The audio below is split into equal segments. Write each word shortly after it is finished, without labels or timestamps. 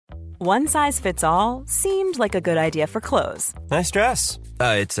One size fits all seemed like a good idea for clothes. Nice dress.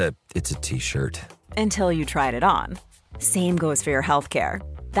 It's a t-shirt. Until you tried it on. Same goes for your healthcare.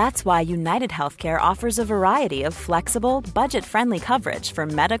 That's why United Healthcare offers a variety of flexible, budget-friendly coverage for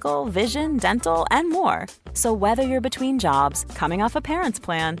medical, vision, dental, and more. So whether you're between jobs, coming off a parent's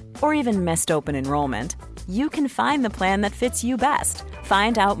plan, or even missed open enrollment, you can find the plan that fits you best.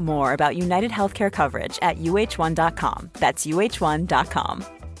 Find out more about United Healthcare coverage at uh1.com. That's uh1.com.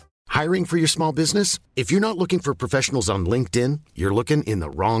 Hiring for your small business? If you're not looking for professionals on LinkedIn, you're looking in the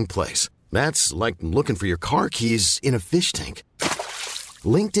wrong place. That's like looking for your car keys in a fish tank.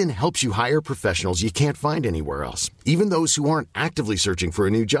 LinkedIn helps you hire professionals you can't find anywhere else, even those who aren't actively searching for a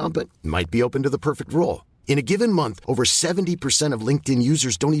new job but might be open to the perfect role. In a given month, over 70% of LinkedIn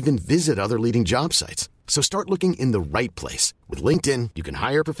users don't even visit other leading job sites. So start looking in the right place. With LinkedIn, you can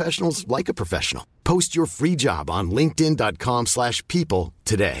hire professionals like a professional. Post your free job on linkedin.com/people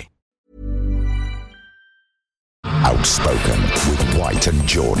today. Outspoken with White and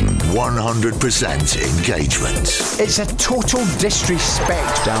Jordan. 100% engagement. It's a total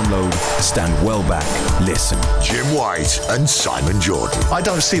disrespect. Download, stand well back, listen. Jim White and Simon Jordan. I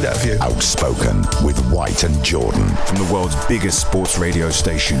don't see that view. Outspoken with White and Jordan. From the world's biggest sports radio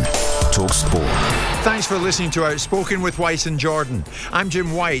station, Talk Sport. Thanks for listening to Outspoken with White and Jordan. I'm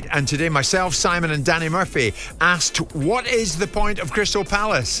Jim White, and today myself, Simon and Danny Murphy asked, what is the point of Crystal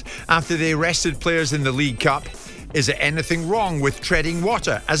Palace after they rested players in the League Cup? Is there anything wrong with treading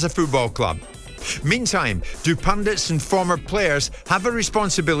water as a football club? Meantime, do pundits and former players have a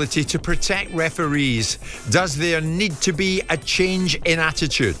responsibility to protect referees? Does there need to be a change in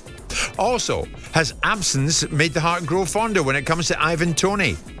attitude? Also, has absence made the heart grow fonder when it comes to Ivan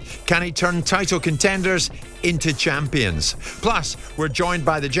Toney? Can he turn title contenders into champions? Plus, we're joined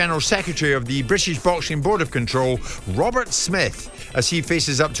by the General Secretary of the British Boxing Board of Control, Robert Smith, as he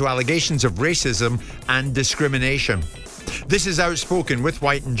faces up to allegations of racism and discrimination. This is Outspoken with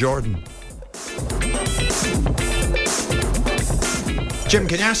White and Jordan. Jim,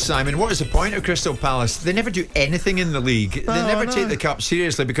 can you ask Simon, what is the point of Crystal Palace? They never do anything in the league. They never take the cup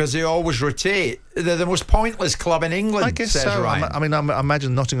seriously because they always rotate. They're the most pointless club in England, I guess says so. Ryan. I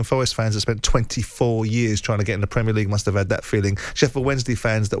imagine Nottingham Forest fans that spent 24 years trying to get in the Premier League must have had that feeling. Sheffield Wednesday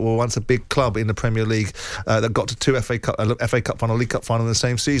fans that were once a big club in the Premier League that got to two FA Cup final, League Cup final in the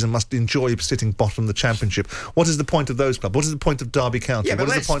same season must enjoy sitting bottom of the Championship. What is the point of those clubs? What is the point of Derby County? What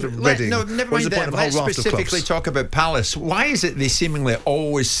is the point of Reading? No, never mind that. Let's specifically talk about Palace. Why is it they seemingly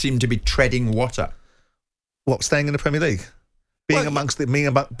always seem to be treading water? What, staying in the Premier League? Being amongst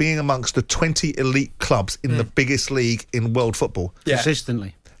the 20 elite clubs in the biggest league in world football. Yeah.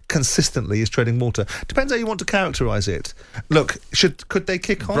 Consistently is treading water. Depends how you want to characterise it. Look, could they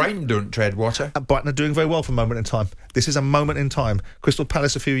kick on? Brighton don't tread water. Brighton are doing very well for a moment in time. This is a moment in time. Crystal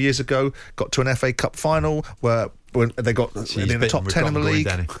Palace a few years ago got to an FA Cup final where they got in the top 10 in the league.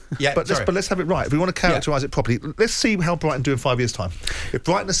 But let's have it right. If we want to characterise it properly, let's see how Brighton do in 5 years' time. If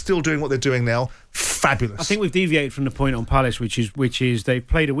Brighton are still doing what they're doing now, fabulous. I think we've deviated from the point on Palace, which is they've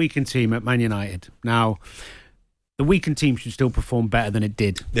played a weakened team at Man United. Now, the weakened team should still perform better than it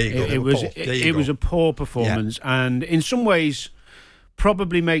did. There you go. It was a poor performance, and in some ways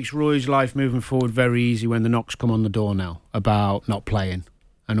probably makes Roy's life moving forward very easy when the knocks come on the door now about not playing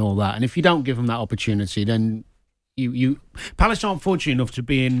and all that. And if you don't give them that opportunity, then Palace aren't fortunate enough to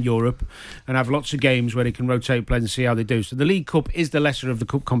be in Europe and have lots of games where they can rotate players and see how they do. So the League Cup is the lesser of the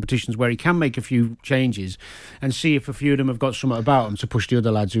cup competitions where he can make a few changes and see if a few of them have got something about them to push the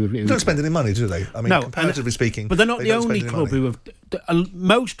other lads who don't spend any money, do they? I mean, no, comparatively speaking. But they're not the only club who have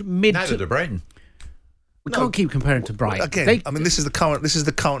most mid. Neither do Brighton. We can't keep comparing to Brighton. Again, this is the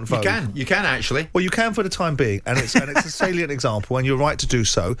current vote. You can actually. Well, you can for the time being, and it's a salient example, and you're right to do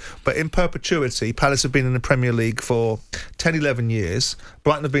so. But in perpetuity, Palace have been in the Premier League for 10, 11 years.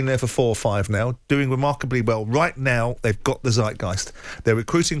 Brighton have been there for 4 or 5 now, doing remarkably well. Right now, they've got the zeitgeist. They're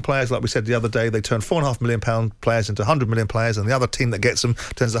recruiting players, like we said the other day. They turn £4.5 million players into £100 million players, and the other team that gets them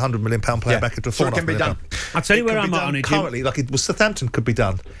turns a £100 million player back into a £4.5 million. I'll tell you where I'm at on it, Jim. Currently, like it was Southampton, could be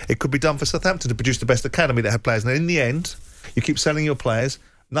done. It could be done for Southampton to produce the best academy that had players. And in the end, you keep selling your players,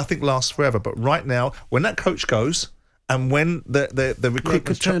 nothing lasts forever. But right now, when that coach goes, and when the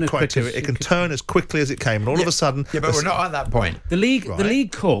recruitment criteria, it can turn as quickly as it came. And all of a sudden... Yeah, but we're not at that point. The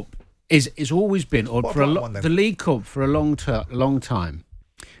League Cup is always been... the League Cup for a long time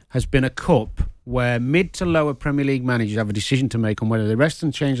has been a cup where mid to lower Premier League managers have a decision to make on whether they rest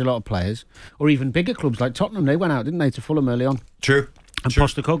and change a lot of players, or even bigger clubs like Tottenham. They went out, didn't they, to Fulham early on? True. And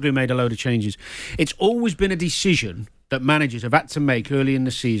Postecoglou made a load of changes. It's always been a decision that managers have had to make early in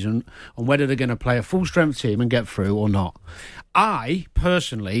the season on whether they're going to play a full-strength team and get through or not. I,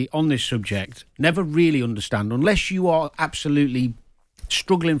 personally, on this subject, never really understand, unless you are absolutely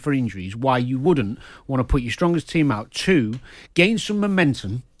struggling for injuries, why you wouldn't want to put your strongest team out to gain some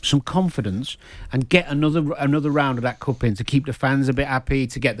momentum, some confidence, and get another round of that cup in to keep the fans a bit happy,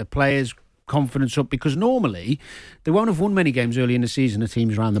 to get the players' confidence up, because normally they won't have won many games early in the season, the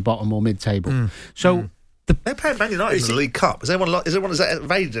teams around the bottom or mid-table. They're playing Man United in the League Cup. Is that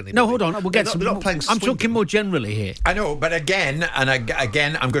evaded anybody? No, hold on. We'll get they're not playing I'm talking more generally here. I know, but again,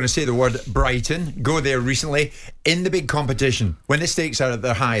 I'm going to say the word Brighton. Go there recently in the big competition when the stakes are at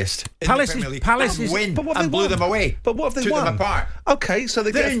their highest. Palace is win but what and blew them away. But what have they won? Them apart. Okay, so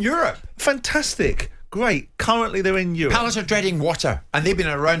they're in Europe. Fantastic. Great. Currently, they're in Europe. Palace are treading water, and they've been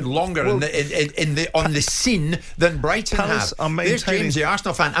around longer on the scene than Brighton Palace have. There's James, the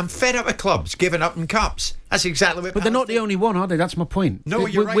Arsenal fan. I'm fed up with clubs giving up in cups. That's exactly what. But they're not the only one, are they? That's my point. No,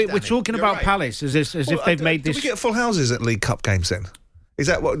 you're right. We're talking about Palace as if they've made this. Do we get full houses at League Cup games then? Is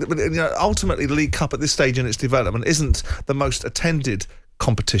that what? Ultimately, the League Cup at this stage in its development isn't the most attended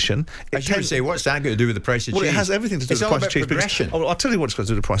competition. As you would say, what's that got to do with the price of cheese? Well, it has everything to do with the price of cheese. Because, I'll tell you what's got to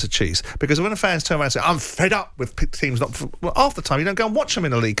do with the price of cheese. Because when the fans turn around and say, I'm fed up with teams not... Well, half the time you don't go and watch them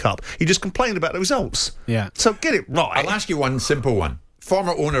in a League Cup. You just complain about the results. Yeah. So get it right. I'll ask you one simple one.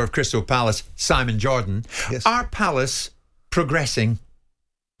 Former owner of Crystal Palace, Simon Jordan. Yes. Are Palace progressing?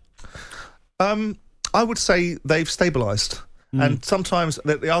 I would say they've stabilised. And sometimes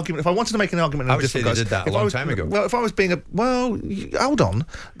the argument, if I wanted to make an argument in I a would say different they did that a long time ago. Well, if I was being hold on.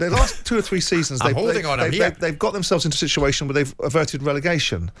 The last 2 or 3 seasons, they've got themselves into a situation where they've averted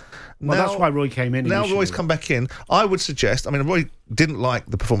relegation. Well, that's why Roy came in. Now Roy's come back in. I would suggest, Roy didn't like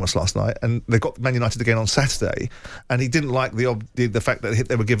the performance last night, and they got Man United again on Saturday, and he didn't like the fact that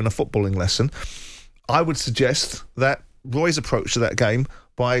they were given a footballing lesson. I would suggest that Roy's approach to that game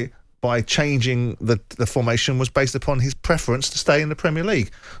by changing the formation was based upon his preference to stay in the Premier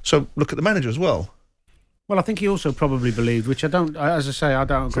League. So look at the manager as well. Well, I think he also probably believed, which I don't. As I say, I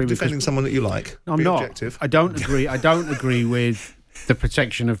don't agree with. Defending someone that you like. No, I'm not. Objective. I don't agree. I don't agree with the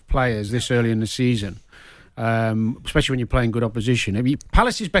protection of players this early in the season. Especially when you're playing good opposition.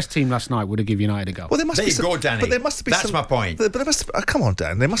 Palace's best team last night would have given United a go. Well, there must be some, Danny. But there must be That's my point. But there must. Come on,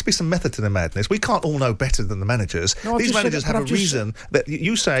 Dan. There must be some method to the madness. We can't all know better than the managers. No, these managers have a reason that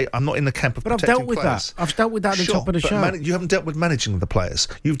you say, I'm not in the camp of protecting players. But I've dealt with players. that. I've dealt with that at the top of the show. You haven't dealt with managing the players.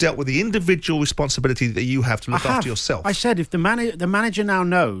 You've dealt with the individual responsibility that you have to look after yourself. I said if the manager now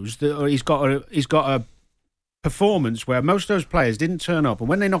knows that he's got a performance where most of those players didn't turn up, and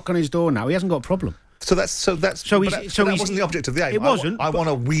when they knock on his door now, he hasn't got a problem. So that wasn't the object of the aim. It wasn't. I want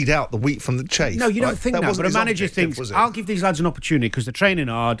to weed out the wheat from the chaff. No, you don't think that. But a manager thinks, I'll give these lads an opportunity because they're training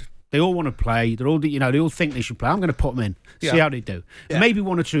hard. They all want to play. They all think they should play. I'm going to put them in, see how they do. Yeah. Maybe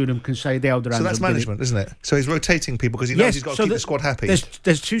one or two of them can say they held their hands up. So that's management, isn't it? So he's rotating people because he knows he's got to keep the squad happy.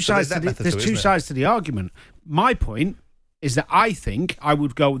 There's two sides to the argument. My point is that I think I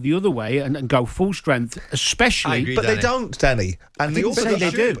would go the other way and go full strength, especially. But they don't, Danny. And they also say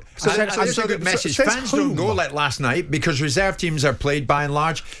they do. So that's a good message. Fans don't go like last night because reserve teams are played by and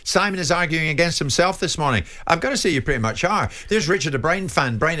large. Simon is arguing against himself this morning. I've got to say you pretty much are. There's Richard, a Brighton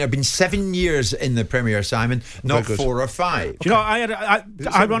fan. Brighton have been 7 years in the Premier, Simon, not 4 or 5. Do you know,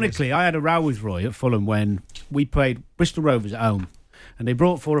 ironically, I had a row with Roy at Fulham when we played Bristol Rovers at home, and they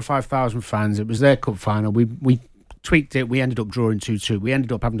brought 4,000 or 5,000 fans. It was their cup final. We tweaked it. We ended up drawing 2-2. We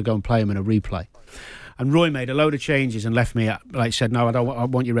ended up having to go and play them in a replay. And Roy made a load of changes and left me, said, no, I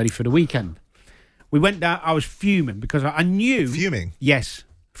want you ready for the weekend. We went down. I was fuming because I knew. Fuming? Yes.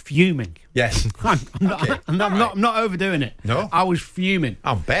 Fuming. Yes. I'm not overdoing it. No? I was fuming.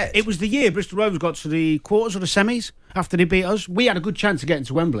 I'll bet. It was the year Bristol Rovers got to the quarters or the semis after they beat us. We had a good chance of getting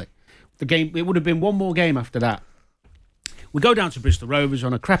to Wembley. The game, it would have been one more game after that. We go down to Bristol Rovers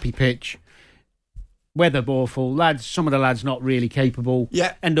on a crappy pitch. Weather awful, some of the lads not really capable.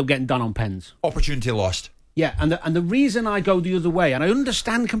 Yeah. End up getting done on pens. Opportunity lost. Yeah, and the reason I go the other way, and I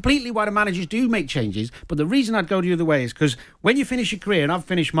understand completely why the managers do make changes, but the reason I'd go the other way is because when you finish your career, and I've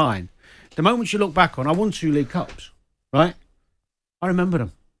finished mine, the moments you look back on, I won 2 League Cups, right? I remember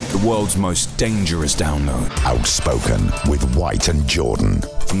them. The world's most dangerous download. Outspoken with White and Jordan.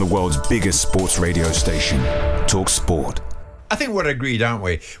 From the world's biggest sports radio station, Talk Sport. I think we're agreed, aren't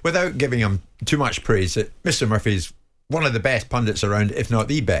we? Without giving him too much praise, that Mr. Murphy's one of the best pundits around, if not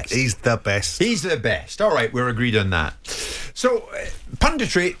the best. He's the best. He's the best. All right, we're agreed on that. So,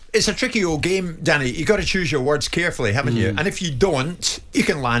 punditry, it's a tricky old game, Danny. You've got to choose your words carefully, haven't you? And if you don't, you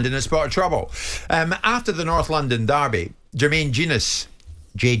can land in a spot of trouble. After the North London derby, Jermaine Jenas,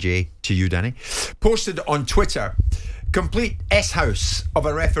 JJ to you, Danny, posted on Twitter, complete S-house of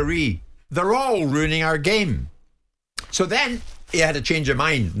a referee. They're all ruining our game. So then he had a change of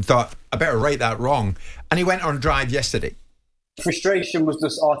mind and thought, I better right that wrong. And he went on drive yesterday. Frustration was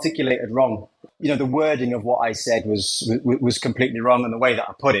just articulated wrong. The wording of what I said was completely wrong, and the way that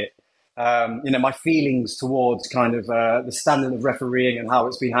I put it. My feelings towards kind of the standard of refereeing and how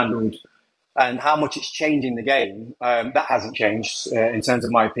it's been handled and how much it's changing the game, that hasn't changed in terms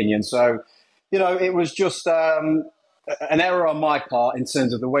of my opinion. So, it was just an error on my part in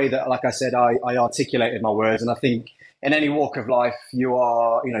terms of the way that, like I said, I articulated my words. And I think in any walk of life, you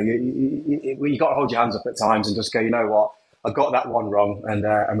got to hold your hands up at times and just go, you know what, I got that one wrong,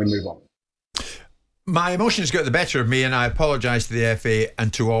 and we move on. My emotions got the better of me, and I apologise to the FA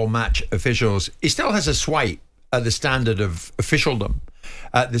and to all match officials. He still has a swipe at the standard of officialdom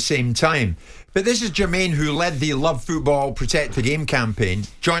at the same time. But this is Jermaine, who led the Love Football, Protect the Game campaign,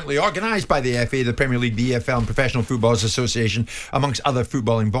 jointly organised by the FA, the Premier League, the EFL and Professional Footballers Association, amongst other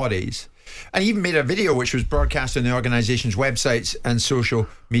footballing bodies. And he even made a video which was broadcast on the organisation's websites and social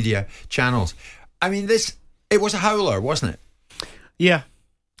media channels. I mean, it was a howler, wasn't it? Yeah.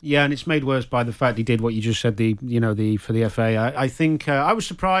 Yeah, and it's made worse by the fact he did what you just said. For the FA, I think I was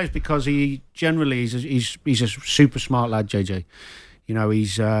surprised because he generally he's a super smart lad, JJ.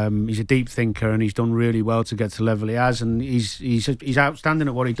 He's a deep thinker, and he's done really well to get to the level he has, and he's outstanding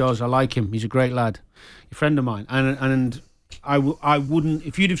at what he does. I like him. He's a great lad, a friend of mine, and I wouldn't,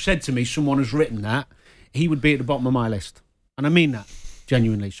 if you'd have said to me someone has written that, he would be at the bottom of my list, and I mean that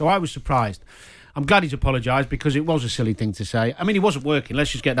genuinely. So I was surprised. I'm glad he's apologised because it was a silly thing to say. I mean, he wasn't working.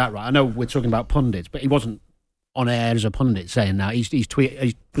 Let's just get that right. I know we're talking about pundits, but he wasn't on air as a pundit saying that. He's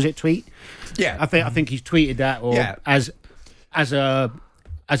tweeted. Was it tweet? Yeah. I think he's tweeted that, or as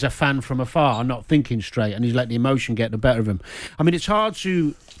a fan from afar, not thinking straight, and he's let the emotion get the better of him. I mean, it's hard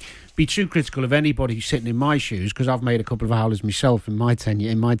to be too critical of anybody who's sitting in my shoes because I've made a couple of howlers myself in my 10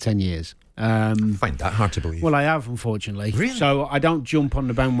 years. I find that hard to believe. Well, I have, unfortunately. Really? So I don't jump on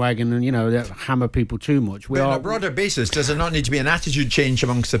the bandwagon and, hammer people too much. But on a broader basis, does there not need to be an attitude change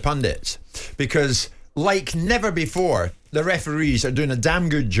amongst the pundits? Because, like never before, the referees are doing a damn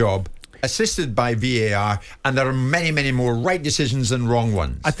good job, assisted by VAR, and there are many, many more right decisions than wrong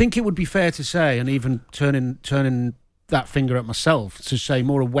ones. I think it would be fair to say, and even turning that finger at myself, to say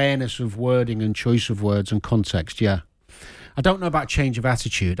more awareness of wording and choice of words and context, yeah. I don't know about change of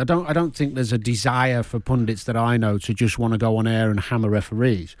attitude. I don't think there's a desire for pundits that I know to just want to go on air and hammer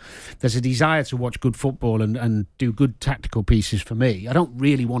referees. There's a desire to watch good football and do good tactical pieces for me. I don't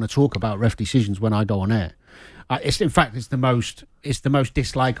really want to talk about ref decisions when I go on air. It's the most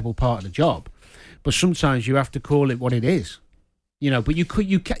dislikable part of the job. But sometimes you have to call it what it is. But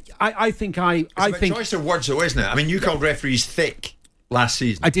I think a choice of words, though, isn't it? I mean, you called referees thick last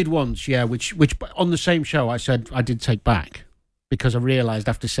season. I did once, yeah, which on the same show I said I did take back because I realised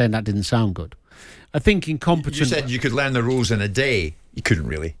after saying that didn't sound good. I think incompetent... You said you could learn the rules in a day. You couldn't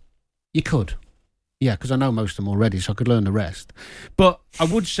really. You could. Yeah, because I know most of them already, so I could learn the rest. But I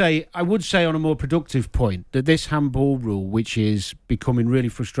would say on a more productive point that this handball rule, which is becoming really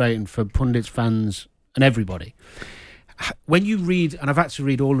frustrating for pundits, fans and everybody... When you read, and I've had to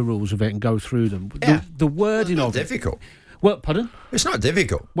read all the rules of it and go through them, the wording of it... It's difficult. Well, pardon? It's not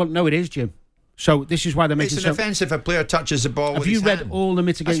difficult. Well, no, it is, Jim. So this is why they're making... It's an offence if a player touches the ball with his hand. Have you read all the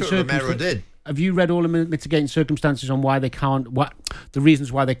mitigating circumstances? That's what Romero did. Have you read all the mitigating circumstances on why they can't... the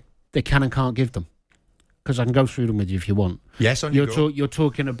reasons why they can and can't give them? Because I can go through them with you if you want. Yes, on you go. You're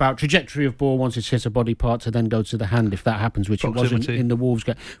talking about trajectory of ball once it's hit a body part to then go to the hand, if that happens, which it wasn't in the Wolves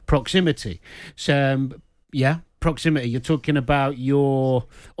game. Proximity. So, proximity. You're talking about your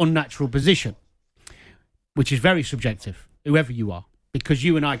unnatural position, which is very subjective, whoever you are. Because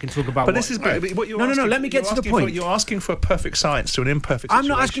you and I can talk about... But this is... What you're no, let me get to the point. You're asking for a perfect science to an imperfect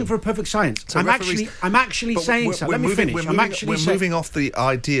situation. I'm not asking for a perfect science. So I'm actually saying so. Let me finish. We're moving off the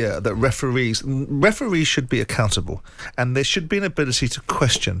idea that referees should be accountable, and there should be an ability to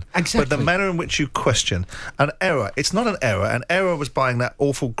question. Exactly. But the manner in which you question an error, it's not an error. An error was buying that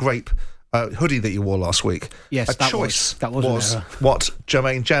awful grape hoodie that you wore last week. Yes, that was what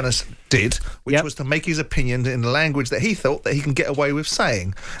Jermaine Janis did, which was to make his opinion in the language that he thought that he can get away with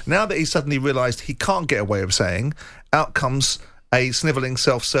saying. Now that he suddenly realised he can't get away with saying, out comes a snivelling,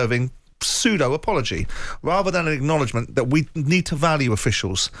 self-serving pseudo-apology, rather than an acknowledgement that we need to value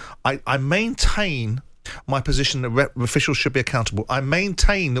officials. I maintain my position that officials should be accountable. I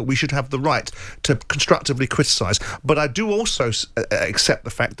maintain that we should have the right to constructively criticise, but I do also accept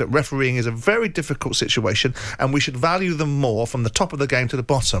the fact that refereeing is a very difficult situation and we should value them more from the top of the game to the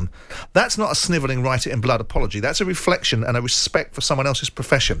bottom. That's not a snivelling write it in blood apology. That's a reflection and a respect for someone else's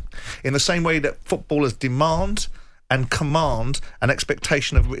profession. In the same way that footballers demand and command an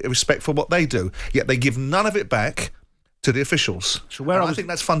expectation of respect for what they do. Yet they give none of it back to the officials. So I think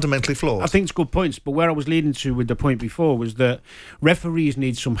that's fundamentally flawed. I think it's good points, but where I was leading to with the point before was that referees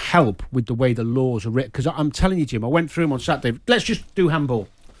need some help with the way the laws are written. Because I'm telling you, Jim, I went through them on Saturday. Let's just do handball.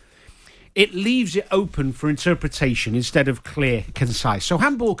 It leaves it open for interpretation instead of clear, concise. So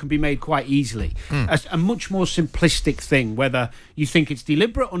handball can be made quite easily. A much more simplistic thing, whether you think it's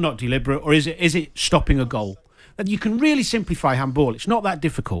deliberate or not deliberate, or is it stopping a goal. And you can really simplify handball. It's not that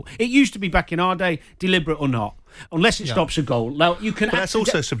difficult. It used to be back in our day, deliberate or not, unless it stops a goal. Now you can. But that's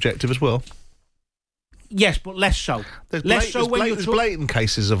also subjective as well. Yes, but less so. There's blatant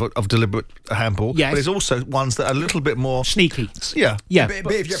cases of deliberate handball. Yes. But there's also ones that are a little bit more sneaky. Yeah.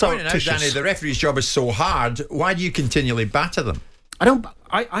 But if you're pointing out, Danny, the referee's job is so hard, why do you continually batter them?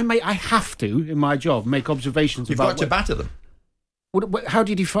 I have to, in my job, make observations You've about... got to batter them. How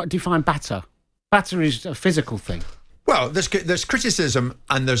do you define batter? Batter is a physical thing. Well, there's criticism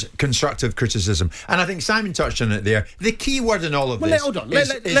and there's constructive criticism. And I think Simon touched on it there. The key word in all of this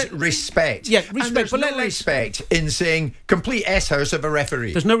is respect. Yeah, respect. And there's no respect in saying complete S-house of a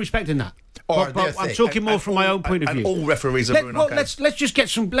referee. There's no respect in that. But I'm talking more from my own point of view. All referees are doing okay. Let's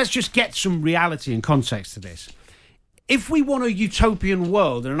just get some reality and context to this. If we want a utopian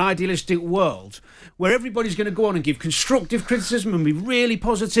world and an idealistic world where everybody's going to go on and give constructive criticism and be really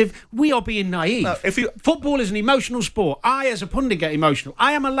positive, we are being naive. No, football is an emotional sport. I, as a pundit, get emotional.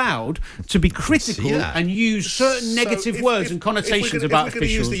 I am allowed to be critical and use certain negative words and connotations about officials. If we're going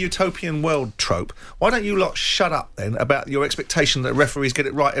to use the utopian world trope, why don't you lot shut up then about your expectation that referees get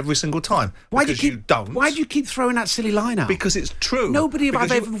it right every single time? Why do you keep throwing that silly line out? Because it's true. Nobody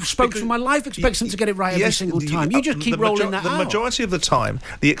I've ever spoken to in my life expects them to get it right every single time. You just keep rolling that out. The majority of the time,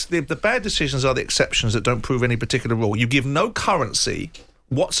 the bad decisions are the exceptions that don't prove any particular rule. You give no currency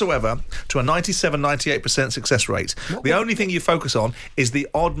whatsoever to a 97-98% success rate. The only thing you focus on is the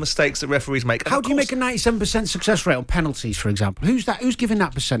odd mistakes that referees make. How do you make a 97% success rate on penalties, for example? Who's giving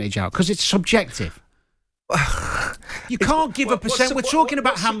that percentage out? Because it's subjective. You can't give a percent. We're talking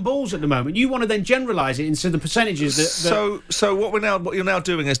about handballs at the moment. You want to then generalise it into the percentages that... So what you're now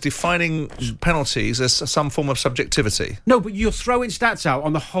doing is defining penalties as some form of subjectivity. No, but you're throwing stats out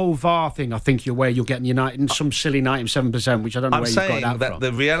on the whole VAR thing. I think you're getting some silly 97%, which I don't know where you've got that from. I'm saying that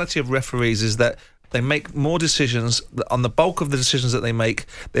the reality of referees is that they make more decisions. On the bulk of the decisions that they make,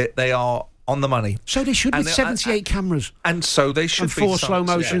 they are on the money. So they should, with 78 cameras. And so they should and 4 slow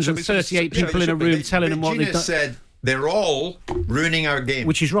motions and 38 people in a room telling them what they've done. Said they're all ruining our game.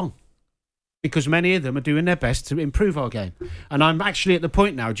 Which is wrong. Because many of them are doing their best to improve our game. And I'm actually at the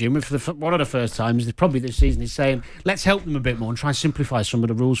point now, Jim, for one of the first times, probably this season, is saying, let's help them a bit more and try and simplify some of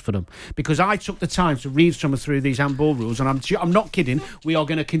the rules for them. Because I took the time to read some through these handball rules, and I'm not kidding, we are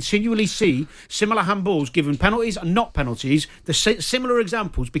going to continually see similar handballs given penalties and not penalties, the similar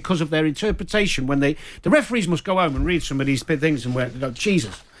examples because of their interpretation when the referees must go home and read some of these things and go,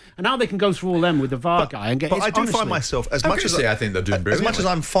 Jesus. And now they can go through all them with the VAR guy and get. But I do find myself, as much as I think they're doing brilliantly. As much as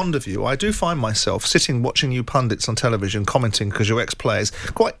I'm fond of you, I do find myself sitting watching you pundits on television commenting because you're ex-players,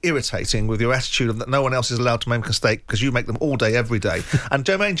 quite irritating with your attitude that no one else is allowed to make a mistake because you make them all day, every day. And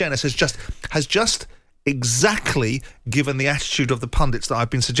Jermaine Jenas has just exactly given the attitude of the pundits that I've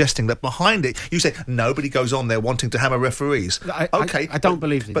been suggesting, that behind it you say nobody goes on there wanting to hammer referees. I don't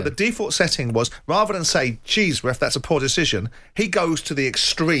believe it. But the default setting was, rather than say, geez, ref, that's a poor decision, he goes to the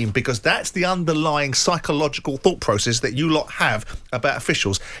extreme because that's the underlying psychological thought process that you lot have about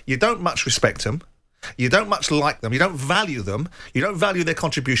officials. You don't much respect them. You don't much like them. You don't value them. You don't value their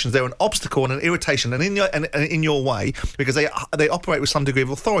contributions. They're an obstacle and an irritation and in your way because they operate with some degree of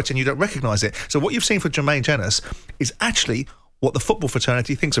authority and you don't recognise it. So what you've seen for Jermaine Jenas is actually what the football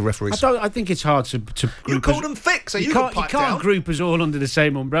fraternity thinks of referees. I think it's hard to group. You call them thick, so you can't group us all under the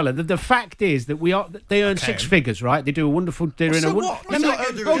same umbrella. The fact is that they earn 6 figures, right? They do a wonderful. Hold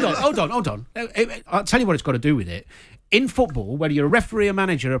on. I'll tell you what it's got to do with it. In football, whether you're a referee, a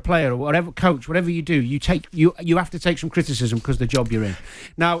manager, a player, or whatever, coach, whatever you do, you have to take some criticism because of the job you're in.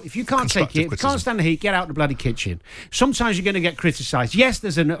 Now, if you can't take it, if you can't stand the heat, get out the bloody kitchen. Sometimes you're going to get criticised. Yes,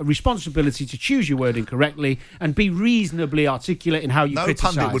 there's a responsibility to choose your wording correctly and be reasonably articulate in how you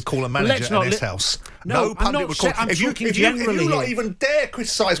criticise. No pundit would call a manager in this house. No pundit would call. If you not even dare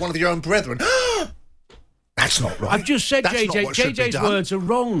criticise one of your own brethren. That's not right. I've just said JJ's words are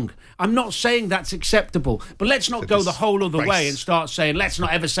wrong. I'm not saying that's acceptable. But let's not go the whole other way and start saying, let's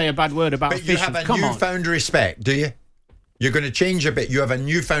not ever say a bad word about officials. But you have a newfound respect, do you? You're going to change a bit. You have a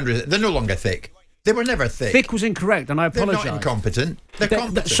newfound respect. They're no longer thick. They were never thick. Thick was incorrect, and I apologise. They're not incompetent. They're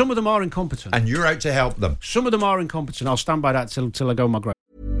competent. Some of them are incompetent. And you're out to help them. Some of them are incompetent. I'll stand by that till I go my grave.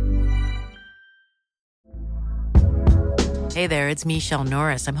 Hey there, it's Michelle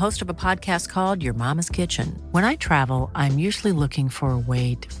Norris. I'm host of a podcast called Your Mama's Kitchen. When I travel, I'm usually looking for a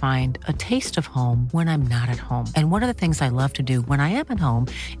way to find a taste of home when I'm not at home. And one of the things I love to do when I am at home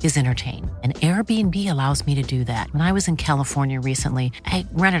is entertain. And Airbnb allows me to do that. When I was in California recently, I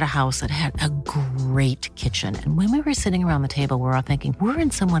rented a house that had a great kitchen. And when we were sitting around the table, we were all thinking, we're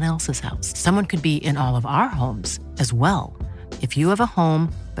in someone else's house. Someone could be in all of our homes as well. If you have a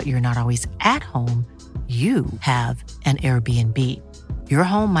home, but you're not always at home, you have an Airbnb. Your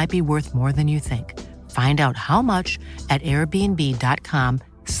home might be worth more than you think. Find out how much at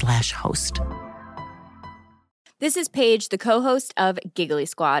airbnb.com/host. This is Paige, the co-host of Giggly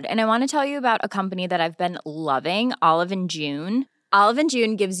Squad, and I want to tell you about a company that I've been loving, Olive & June. Olive &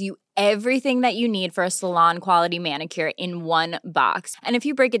 June gives you everything that you need for a salon-quality manicure in one box. And if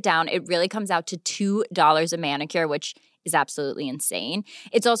you break it down, it really comes out to $2 a manicure, which is absolutely insane.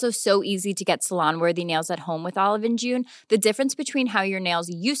 It's also so easy to get salon-worthy nails at home with Olive & June. The difference between how your nails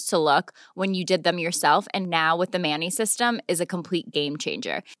used to look when you did them yourself and now with the Mani system is a complete game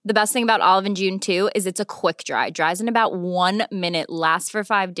changer. The best thing about Olive & June, too, is it's a quick dry. Dries in about 1 minute, lasts for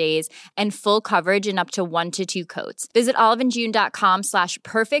 5 days, and full coverage in up to 1 to 2 coats. Visit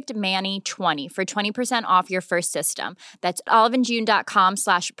oliveandjune.com/perfectmani20 for 20% off your first system. That's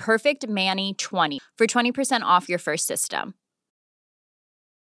oliveandjune.com/perfectmani20 for 20% off your first system.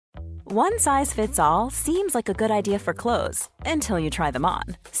 One size fits all seems like a good idea for clothes until you try them on.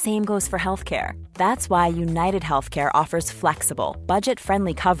 Same goes for healthcare. That's why United Healthcare offers flexible,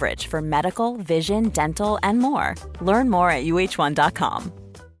 budget-friendly coverage for medical, vision, dental, and more. Learn more at uh1.com.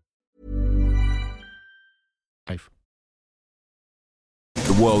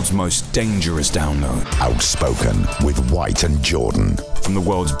 The world's most dangerous download. Outspoken with White and Jordan. From the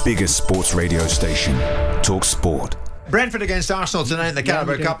world's biggest sports radio station, Talk Sport. Brentford against Arsenal tonight in the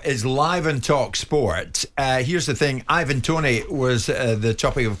Carabao Cup is live on Talk Sport. Here's the thing. Ivan Toney was the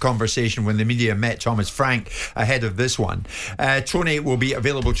topic of conversation when the media met Thomas Frank ahead of this one. Toney will be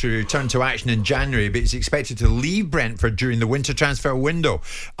available to return to action in January, but he's expected to leave Brentford during the winter transfer window.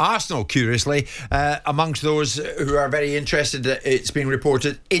 Arsenal, curiously, amongst those who are very interested, it's been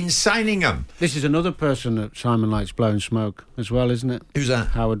reported, in signing him. This is another person that Simon likes blowing smoke as well, isn't it? Who's that?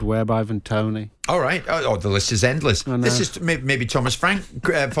 Howard Webb, Ivan Toney. All right. Oh, the list is endless. This is maybe Thomas Frank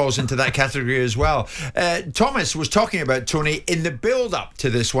falls into that category as well. Thomas was talking about Toney in the build-up to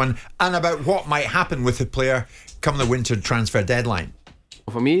this one and about what might happen with the player come the winter transfer deadline.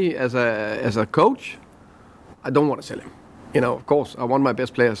 For me, as a coach, I don't want to sell him. You know, of course, I want my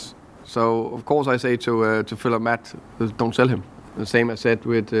best players. So, of course, I say to Phil and Matt, don't sell him. The same I said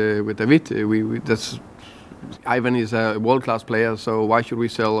with David. Ivan is a world-class player, so why should we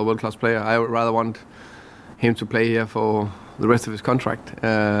sell a world-class player? I would rather want him to play here for the rest of his contract.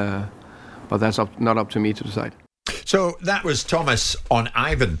 But that's not up to me to decide. So that was Thomas on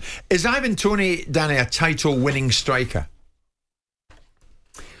Ivan. Is Ivan Toney, Danny, a title-winning striker?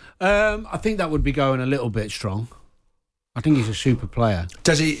 I think that would be going a little bit strong. I think he's a super player.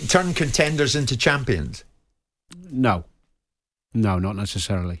 Does he turn contenders into champions? No, not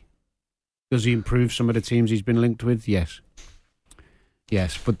necessarily. Does he improve some of the teams he's been linked with? Yes,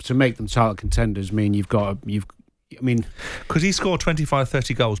 but to make them title contenders mean could he score 25,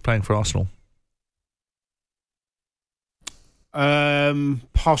 30 goals playing for Arsenal?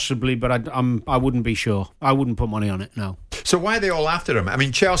 Possibly, but I wouldn't be sure. I wouldn't put money on it, no. So why are they all after him? I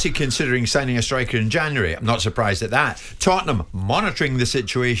mean, Chelsea considering signing a striker in January. I'm not surprised at that. Tottenham monitoring the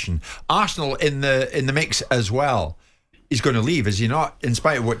situation. Arsenal in the mix as well. He's going to leave, is he not? In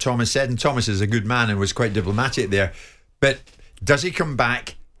spite of what Thomas said, and Thomas is a good man and was quite diplomatic there. But does he come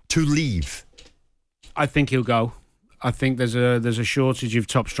back to leave? I think he'll go. I think there's a shortage of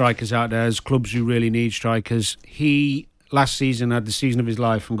top strikers out there. There's clubs who really need strikers. He last season had the season of his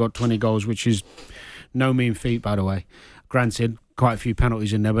life and got 20 goals, which is no mean feat, by the way. Granted, quite a few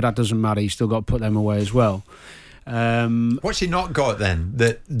penalties in there, but that doesn't matter. He's still got to put them away as well. What's he not got then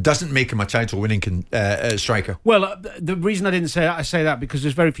that doesn't make him a title-winning striker? Well, the reason I say that because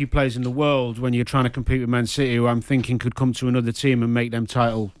there's very few players in the world when you're trying to compete with Man City who I'm thinking could come to another team and make them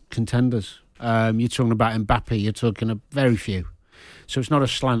title contenders. You're talking about Mbappe, you're talking a very few. So it's not a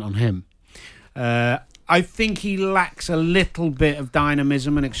slant on him. I think he lacks a little bit of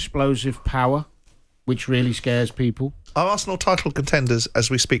dynamism and explosive power, which really scares people. Are Arsenal title contenders as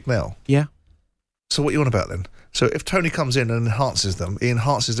we speak now? Yeah. So what are you on about then? So if Toney comes in and enhances them, he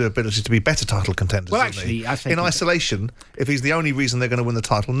enhances their ability to be better title contenders. Well, actually, in isolation, if he's the only reason they're going to win the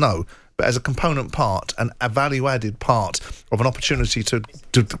title, no. but as a component part and a value-added part of an opportunity to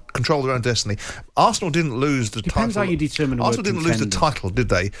control their own destiny. Arsenal didn't lose the title. Depends how you determine the Arsenal word didn't lose the contender. title, did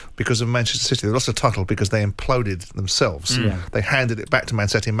they? Because of Manchester City. They lost the title because they imploded themselves. They handed it back to Man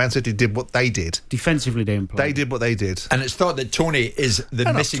City. Man City did what they did. Defensively, they imploded. They did what they did. And it's thought that Toney is the And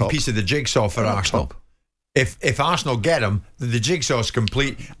up missing top. piece of the jigsaw for And up Arsenal. top. If Arsenal get him, then the jigsaw's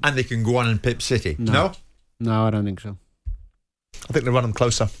complete and they can go on and pip City. No? No, I don't think so. I think they run them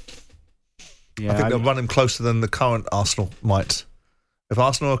closer. Yeah, I think they'll run him closer than the current Arsenal might. If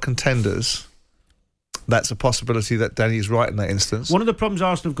Arsenal are contenders, that's a possibility that Danny's right in that instance. One of the problems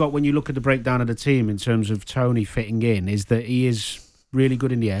Arsenal have got when you look at the breakdown of the team in terms of Toney fitting in is that he is really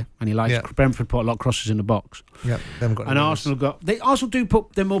good in the air and he likes Brentford put a lot of crosses in the box. Yeah, they haven't got and Arsenal do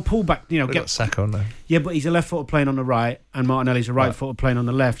put them more pullback. You know, They've got Saka on there. Yeah, but he's a left footer playing on the right, and Martinelli's a right footer playing on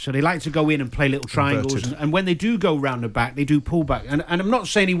the left. So they like to go in and play little triangles. And when they do go round the back, they do pull back. And I'm not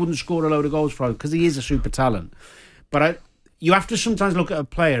saying he wouldn't score a load of goals for us because he is a super talent. But you have to sometimes look at a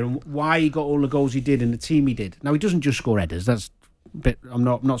player and why he got all the goals he did in the team he did. Now he doesn't just score headers. That's a bit. I'm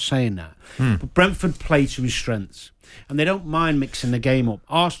not saying that. But Brentford play to his strengths, and they don't mind mixing the game up.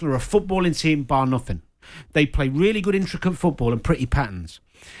 Arsenal are a footballing team, bar nothing. They play really good, intricate football and pretty patterns.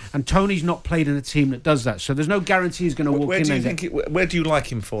 And Toney's not played in a team that does that, so there's no guarantee he's going to walk in. Where do you like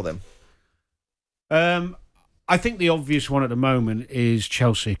him for them? I think the obvious one at the moment is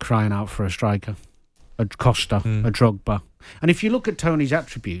Chelsea crying out for a striker, a Costa, a Drogba. And if you look at Toney's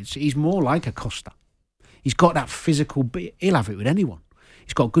attributes, he's more like a Costa. He's got that physical bit. He'll have it with anyone.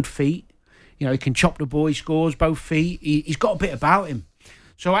 He's got good feet. You know, he can chop the ball. He scores both feet. He's got a bit about him.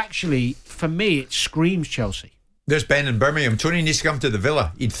 So actually, for me, it screams Chelsea. There's Ben in Birmingham. Toney needs to come to the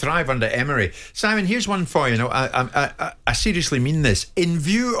Villa. He'd thrive under Emery. Simon, here's one for you. I seriously mean this. In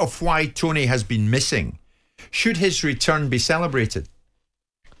view of why Toney has been missing, should his return be celebrated?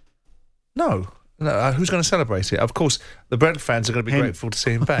 No. Who's going to celebrate it? Of course, the Brentford fans are going to be grateful to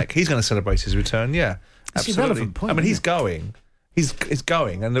see him back. He's going to celebrate his return, yeah. That's absolutely. a relevant point, I mean, he's isn't going. He's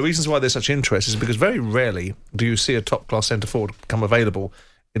going. And the reasons why there's such interest is because very rarely do you see a top-class centre-forward come available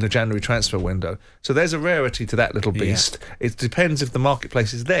in the January transfer window. So there's a rarity to that little beast. Yeah. It depends if the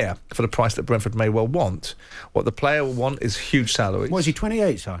marketplace is there for the price that Brentford may well want. What the player will want is huge salaries. What is he,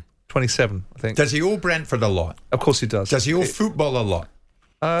 28, sorry? 27, I think. Does he owe Brentford a lot? Of course he does. Does he owe football a lot?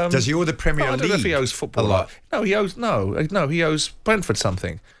 Does he owe the Premier League? I don't know if he owes football a lot. No, he owes Brentford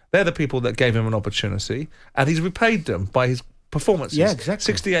something. They're the people that gave him an opportunity, and he's repaid them by his performances. Yeah, exactly.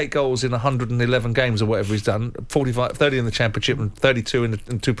 68 goals in 111 games or whatever he's done, 30 in the Championship and 32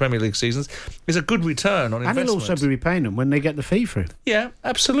 in 2 Premier League seasons, is a good return on investment. And he'll also be repaying them when they get the fee through. Yeah,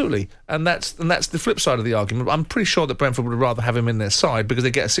 absolutely. And that's the flip side of the argument. I'm pretty sure that Brentford would rather have him in their side because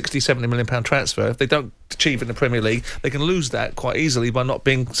they get a 60, 70 million pound transfer. If they don't achieve in the Premier League, they can lose that quite easily by not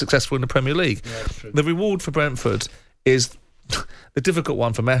being successful in the Premier League. Yeah, true. The reward for Brentford is the difficult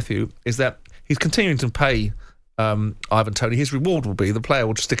one for Matthew is that he's continuing to pay Ivan Toney. His reward will be the player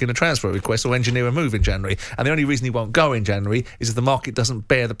will just stick in a transfer request or engineer a move in January, and the only reason he won't go in January is if the market doesn't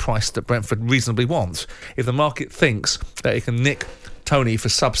bear the price that Brentford reasonably wants. If the market thinks that it can nick Toney for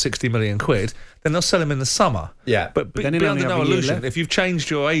sub 60 million quid, then they'll sell him in the summer. Yeah, but be under no illusion. If you've changed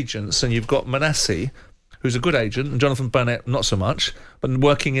your agents and you've got Manasseh, who's a good agent, and Jonathan Burnett not so much, but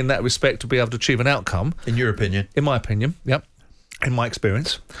working in that respect to be able to achieve an outcome. In your opinion? In my opinion, yep. In my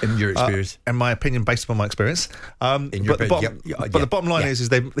experience. In your experience. In my opinion, based upon my experience. In your opinion, but the bottom line is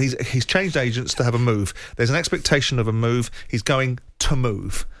he's changed agents to have a move. There's an expectation of a move. He's going to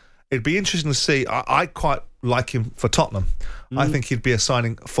move. It'd be interesting to see. I quite like him for Tottenham. I think he'd be a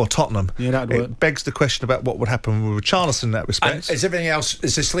signing for Tottenham. Yeah, that'd work. It begs the question about what would happen with Richarlison in that respect. And is everything else,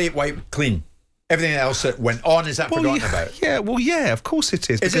 is the slate wiped clean? Everything else that went on, is that forgotten about? Yeah, of course it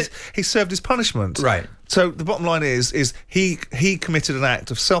is. Because he served his punishment. Right. So the bottom line is he committed an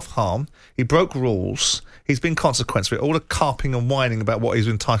act of self-harm. He broke rules. He's been consequenced for it. All the carping and whining about what he's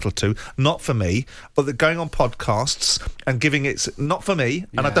entitled to, not for me, but the going on podcasts and giving it, not for me,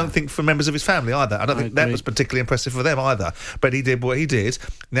 and I don't think for members of his family either. I don't think that was particularly impressive for them either. But he did what he did.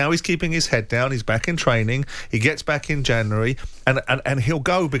 Now he's keeping his head down. He's back in training. He gets back in January, and he'll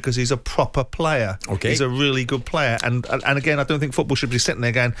go because he's a proper player. Okay. He's a really good player. And again, I don't think football should be sitting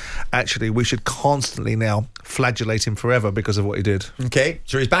there going, actually, we should constantly now flagellate him forever because of what he did. Okay,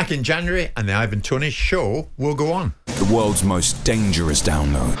 so he's back in January, and the Ivan Toney show will go on. The world's most dangerous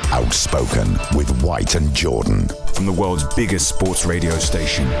download. Outspoken with White and Jordan. From the world's biggest sports radio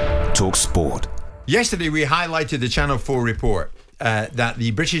station, Talk Sport. Yesterday we highlighted the Channel 4 report that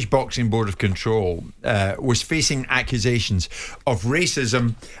the British Boxing Board of Control was facing accusations of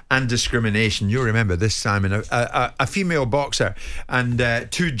racism and discrimination. You remember this, Simon. A female boxer and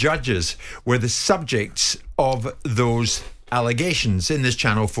 2 judges were the subjects of those allegations in this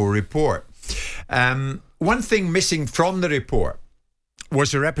Channel 4 report. One thing missing from the report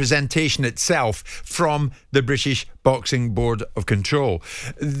was the representation itself from the British Boxing Board of Control.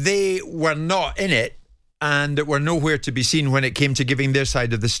 They were not in it and were nowhere to be seen when it came to giving their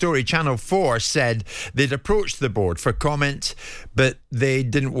side of the story. Channel 4 said they'd approached the board for comment, but they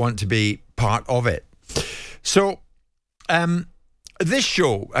didn't want to be part of it. So, this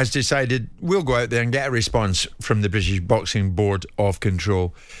show has decided we'll go out there and get a response from the British Boxing Board of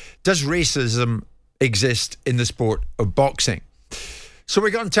Control. Does racism exist in the sport of boxing? So we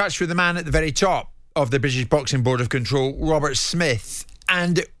got in touch with the man at the very top of the British Boxing Board of Control, Robert Smith,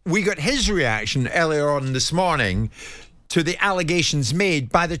 and we got his reaction earlier on this morning to the allegations made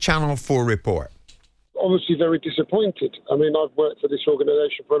by the Channel 4 report. Obviously very disappointed. I mean, I've worked for this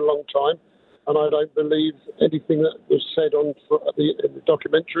organisation for a long time, and I don't believe anything that was said in the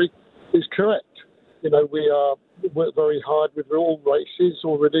documentary is correct. You know, we work very hard with all races,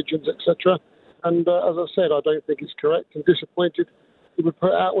 all religions, etc. And as I said, I don't think it's correct. I'm disappointed it would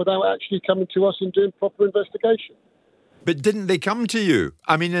put out without actually coming to us and doing proper investigation. But didn't they come to you?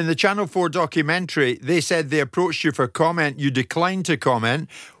 I mean, in the Channel 4 documentary, they said they approached you for comment. You declined to comment.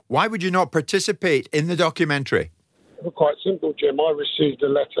 Why would you not participate in the documentary? Well, quite simple, Jim. I received a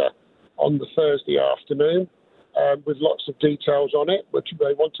letter on the Thursday afternoon with lots of details on it, which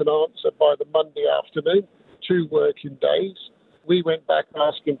they want an answer by the Monday afternoon, 2 working days. We went back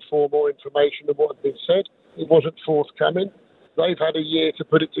asking for more information than what had been said. It wasn't forthcoming. They've had a year to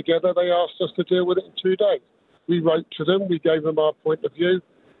put it together. They asked us to deal with it in 2 days. We wrote to them. We gave them our point of view.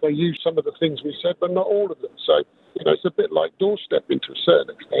 They used some of the things we said, but not all of them. So, you know, it's a bit like doorstepping to a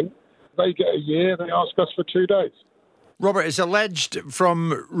certain extent. They get a year. They ask us for 2 days. Robert, it's alleged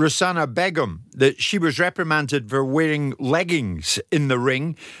from Rusana Begum that she was reprimanded for wearing leggings in the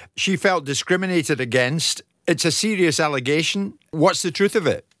ring. She felt discriminated against. It's a serious allegation. What's the truth of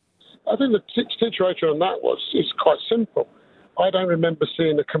it? I think the situation on that is quite simple. I don't remember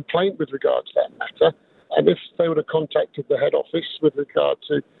seeing a complaint with regard to that matter. And if they would have contacted the head office with regard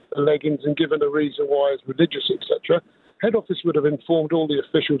to the leggings and given a reason why it's religious, etc., head office would have informed all the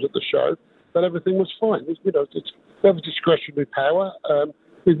officials at the show that everything was fine. You know, they have a discretionary power.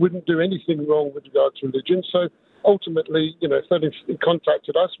 We wouldn't do anything wrong with regard to religion. So ultimately, you know, if they'd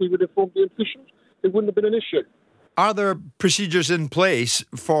contacted us, we would inform the officials. It wouldn't have been an issue. Are there procedures in place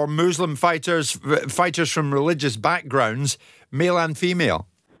for Muslim fighters from religious backgrounds, male and female?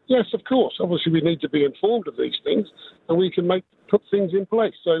 Yes, of course. Obviously, we need to be informed of these things, and we can put things in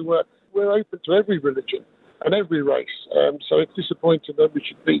place. So we're open to every religion and every race. So it's disappointing that we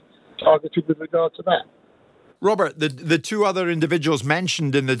should be targeted with regard to that. Robert, the 2 other individuals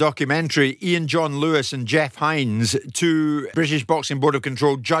mentioned in the documentary, Ian John Lewis and Jeff Hines, 2 British Boxing Board of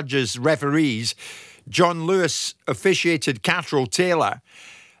Control judges, referees. John Lewis officiated Catterall Taylor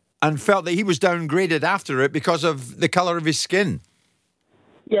and felt that he was downgraded after it because of the colour of his skin.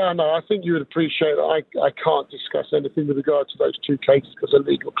 Yeah, no, I think you would appreciate that I can't discuss anything with regard to those 2 cases because of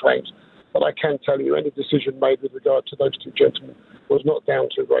legal claims. But I can tell you any decision made with regard to those 2 gentlemen was not down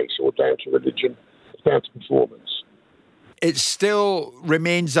to race or down to religion. It's down to performance. It still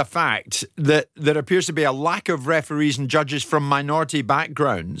remains a fact that there appears to be a lack of referees and judges from minority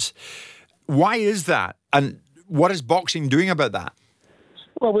backgrounds. Why is that? And what is boxing doing about that?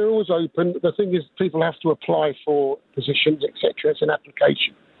 Well, we're always open. The thing is, people have to apply for positions, etc. It's an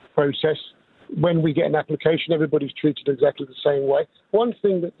application process. When we get an application, everybody's treated exactly the same way. One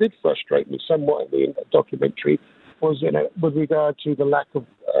thing that did frustrate me somewhat in the documentary was, you know, with regard to the lack of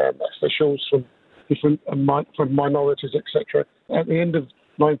officials from different from minorities, etc. At the end of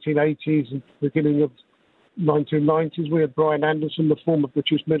 1980s and beginning of 1990s, we had Brian Anderson, the former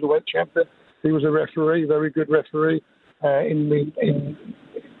British middleweight champion. He was a referee, very good referee. In the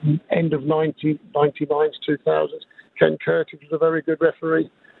end of 1999s, 2000s, Ken Curtis was a very good referee.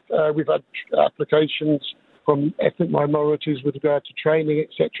 We've had applications from ethnic minorities with regard to training,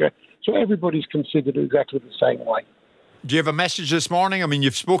 etc. So everybody's considered exactly the same way. Do you have a message this morning? I mean,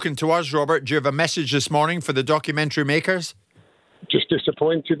 you've spoken to us, Robert. Do you have a message this morning for the documentary makers? Just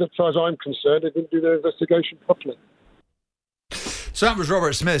disappointed that, as far as I'm concerned, they didn't do their investigation properly. So that was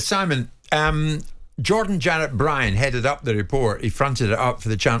Robert Smith. Simon, Jordan Jarrett Bryan headed up the report. He fronted it up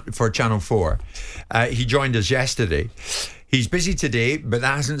for Channel 4. He joined us yesterday. He's busy today, but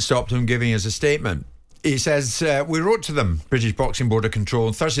that hasn't stopped him giving us a statement. He says, we wrote to them, British Boxing Board of Control,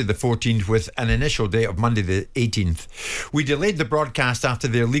 on Thursday the 14th with an initial date of Monday the 18th. We delayed the broadcast after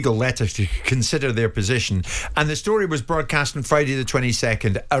their legal letter to consider their position, and the story was broadcast on Friday the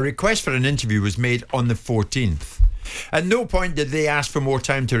 22nd. A request for an interview was made on the 14th. At no point did they ask for more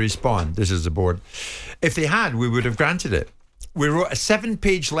time to respond. This is the board. If they had, we would have granted it. We wrote a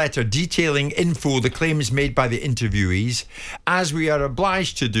 7-page letter detailing in full the claims made by the interviewees, as we are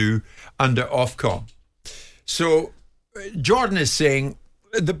obliged to do under Ofcom. So Jordan is saying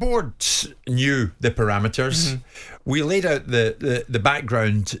the board knew the parameters. We laid out the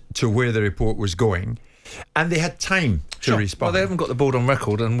background to where the report was going, and they had time to respond. Well, they haven't got the board on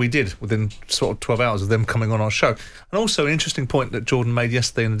record, and we did within sort of 12 hours of them coming on our show. And also an interesting point that Jordan made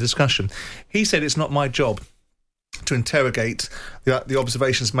yesterday in the discussion. He said it's not my job to interrogate the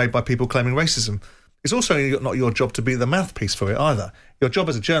observations made by people claiming racism. It's also not your job to be the mouthpiece for it either. Your job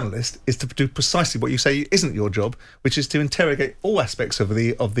as a journalist is to do precisely what you say isn't your job, which is to interrogate all aspects of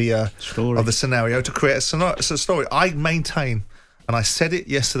the scenario to create a story. I maintain, and I said it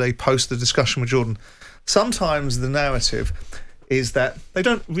yesterday post the discussion with Jordan, sometimes the narrative is that they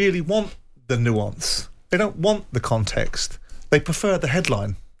don't really want the nuance. They don't want the context. They prefer the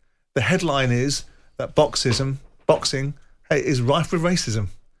headline. The headline is that boxing is rife with racism.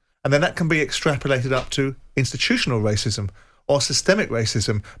 And then that can be extrapolated up to institutional racism or systemic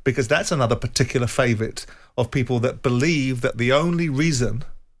racism, because that's another particular favourite of people that believe that the only reason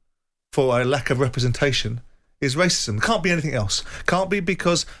for a lack of representation is racism. Can't be anything else. Can't be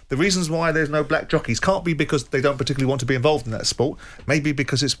because the reasons why there's no black jockeys. Can't be because they don't particularly want to be involved in that sport. Maybe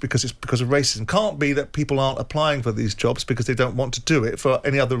because it's because of racism. Can't be that people aren't applying for these jobs because they don't want to do it for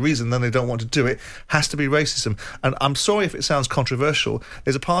any other reason than they don't want to do it. Has to be racism. And I'm sorry if it sounds controversial.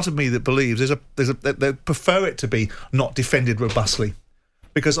 There's a part of me that believes they prefer it to be not defended robustly.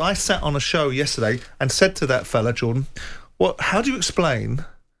 Because I sat on a show yesterday and said to that fella, Jordan, well, how do you explain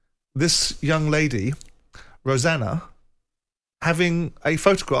this young lady, Rosanna, having a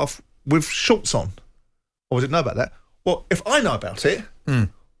photograph with shorts on? Or didn't know about that? Well, if I know about it,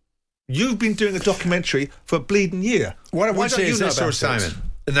 you've been doing a documentary for a bleeding year. What I would say is this, Sir Simon.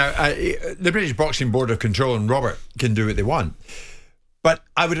 Now, the British Boxing Board of Control and Robert can do what they want, but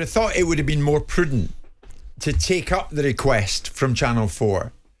I would have thought it would have been more prudent to take up the request from Channel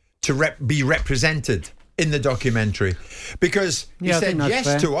 4 to be represented in the documentary, because he said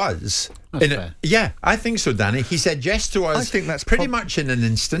yes to us. Yeah, I think so, Danny. He said yes to us. I think that's pretty much in an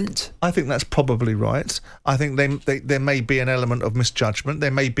instant. I think that's probably right. I think there may be an element of misjudgment.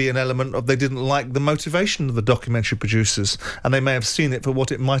 There may be an element of they didn't like the motivation of the documentary producers, and they may have seen it for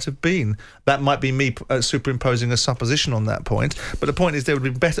what it might have been. That might be me superimposing a supposition on that point. But the point is, they would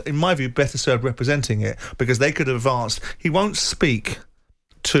be better, in my view, better served representing it, because they could have asked. He won't speak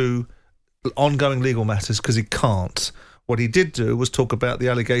to ongoing legal matters because he can't. What he did do was talk about the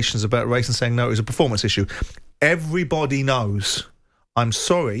allegations about race and saying no, it was a performance issue. Everybody knows. I'm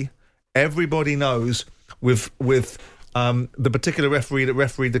sorry. Everybody knows with the particular referee that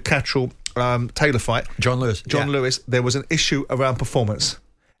refereed the Cattrall Taylor fight, John Lewis. Lewis. There was an issue around performance.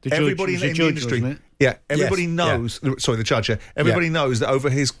 Everybody in the industry, everybody knows. Sorry, the judge. Everybody knows that over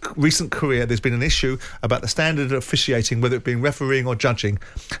his recent career, there's been an issue about the standard of officiating, whether it being refereeing or judging.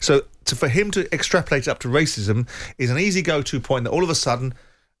 So, for him to extrapolate it up to racism is an easy go-to point that all of a sudden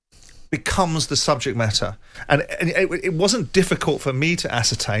becomes the subject matter. And it wasn't difficult for me to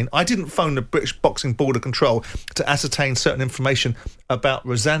ascertain. I didn't phone the British Boxing Board of Control to ascertain certain information about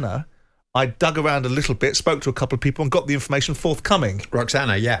Rosanna. I dug around a little bit, spoke to a couple of people, and got the information forthcoming.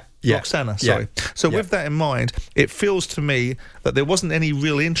 Roxanna. Roxanna, sorry. So with that in mind, it feels to me that there wasn't any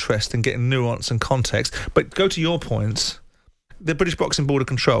real interest in getting nuance and context. But go to your points, the British Boxing Board of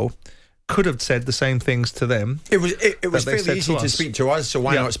Control could have said the same things to them. It was fairly easy to speak to us, so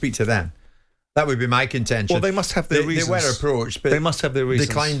why not speak to them? That would be my contention. Well, they must have their reasons. They were approached, but they must have their reasons.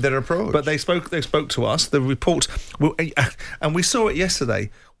 Declined their approach. But they spoke to us. The report, and we saw it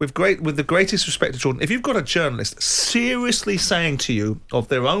yesterday with the greatest respect to Jordan. If you've got a journalist seriously saying to you, of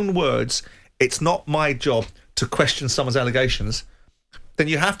their own words, it's not my job to question someone's allegations, then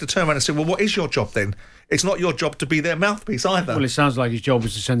you have to turn around and say, well, what is your job then? It's not your job to be their mouthpiece either. Well, it sounds like his job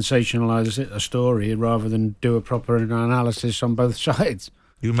was to sensationalise a story rather than do a proper analysis on both sides.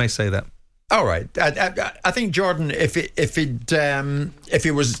 You may say that. All right. I think Jordan, if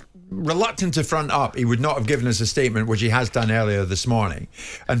he was reluctant to front up, he would not have given us a statement, which he has done earlier this morning.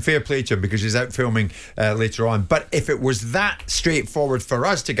 And fair play to him, because he's out filming later on. But if it was that straightforward for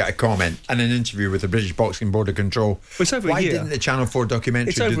us to get a comment and an interview with the British Boxing Board of Control, why didn't the Channel 4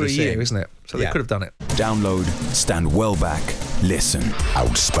 documentary do the same? It's over a year, isn't it? So they could have done it. Download Stand Well Back Listen.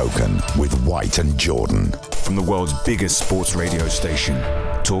 Outspoken with White and Jordan. From the world's biggest sports radio station,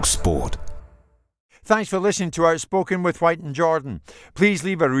 Talk Sport. Thanks for listening to Outspoken with White and Jordan. Please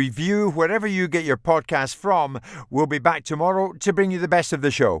leave a review wherever you get your podcast from. We'll be back tomorrow to bring you the best of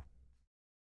the show.